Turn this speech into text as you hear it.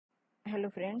Hello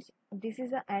friends, this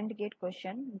is a AND gate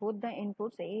question. Both the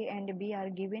inputs A and B are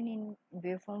given in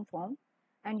waveform form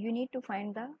and you need to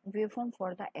find the waveform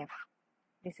for the F.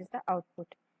 This is the output.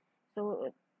 So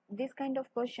this kind of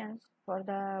questions for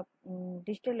the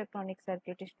digital electronic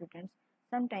circuit students,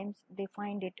 sometimes they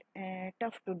find it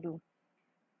tough to do.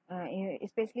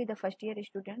 Especially the first year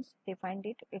students, they find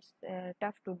it's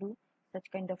tough to do such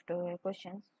kind of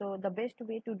questions. So the best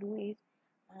way to do is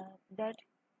that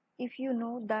if you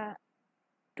know the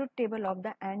truth table of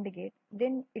the AND gate,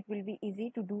 then it will be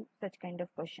easy to do such kind of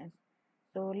questions.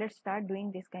 So let's start doing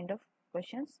this kind of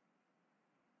questions.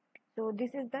 So this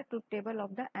is the truth table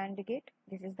of the AND gate.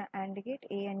 This is the AND gate.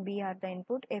 A and B are the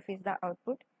input, F is the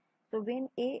output. So when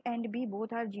A and B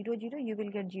both are 0 0, you will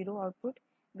get 0 output.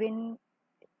 When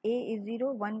A is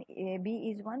 0,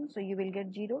 B is 1, so you will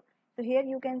get 0. So here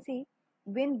you can see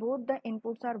when both the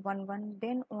inputs are 1 1,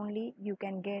 then only you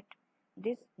can get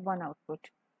this 1 output.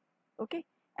 Okay,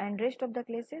 and rest of the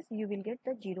cases you will get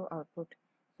the 0 output.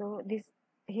 So this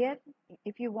here,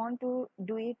 if you want to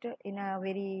do it in a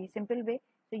very simple way,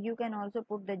 so you can also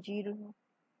put the 0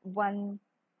 1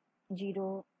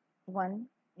 0 1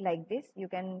 like this. You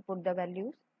can put the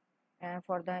values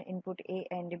for the input A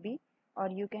and B, or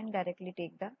you can directly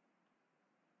take the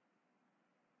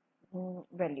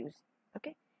values.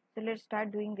 Okay, so let's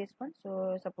start doing this one.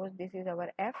 So suppose this is our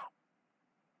F.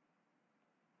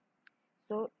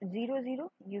 So 0 0,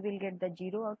 you will get the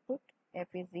 0 output. F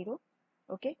is 0.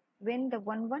 Okay, when the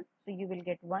 1 1, so you will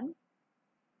get 1.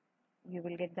 You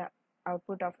will get the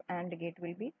output of AND gate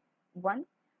will be 1.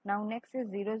 Now next is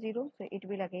 0 0, so it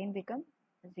will again become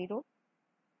 0.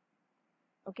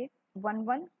 Okay, 1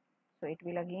 1, so it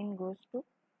will again goes to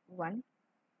 1.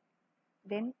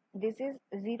 Then this is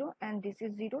 0 and this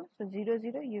is 0, so 0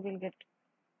 0, you will get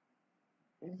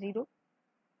 0.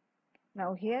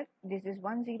 Now here this is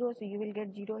 1 0, so you will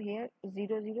get 0 here,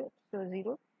 0 0, so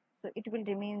 0, so it will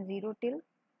remain 0 till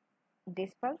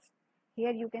this pulse.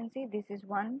 Here you can see this is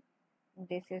 1,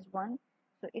 this is 1,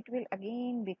 so it will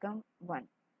again become 1.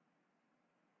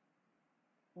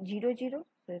 0 0,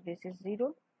 so this is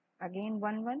 0, again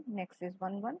 1 1, next is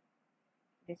 1 1,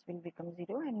 this will become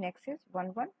 0, and next is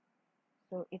 1 1,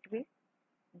 so it will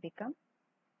become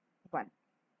 1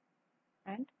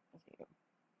 and 0.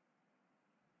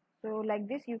 So like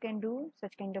this you can do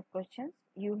such kind of questions.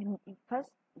 You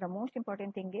first, the most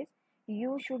important thing is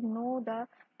you should know the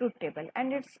truth table,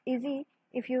 and it's easy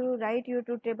if you write your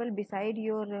truth table beside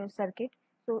your circuit.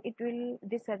 So it will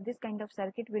this kind of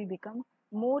circuit will become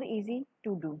more easy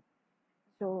to do.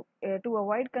 So to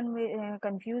avoid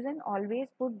confusion, always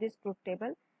put this truth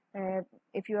table.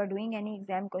 If you are doing any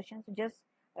exam questions, just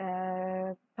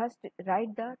first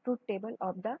write the truth table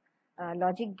of the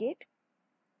logic gate,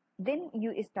 then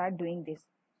you start doing this.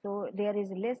 So there is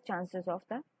less chances of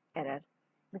the error,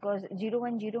 because 0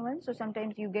 1 0 1, so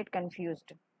sometimes you get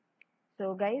confused.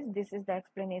 So guys, this is the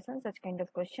explanation such kind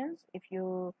of questions. If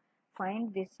you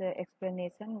find this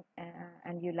explanation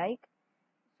and you like,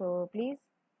 so please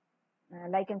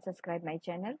like and subscribe my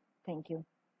channel. Thank you.